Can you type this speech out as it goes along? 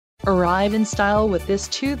Arrive in style with this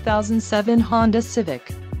 2007 Honda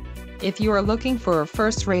Civic. If you are looking for a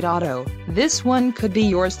first-rate auto, this one could be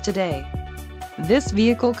yours today. This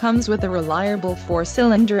vehicle comes with a reliable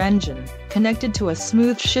 4-cylinder engine, connected to a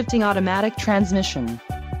smooth shifting automatic transmission.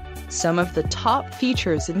 Some of the top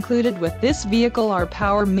features included with this vehicle are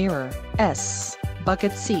power mirrors,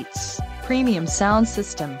 bucket seats, premium sound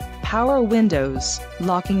system, power windows,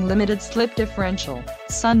 locking limited slip differential,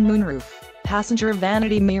 sun moonroof, passenger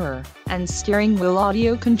vanity mirror, and steering wheel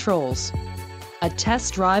audio controls. A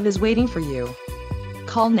test drive is waiting for you.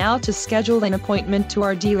 Call now to schedule an appointment to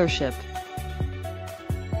our dealership.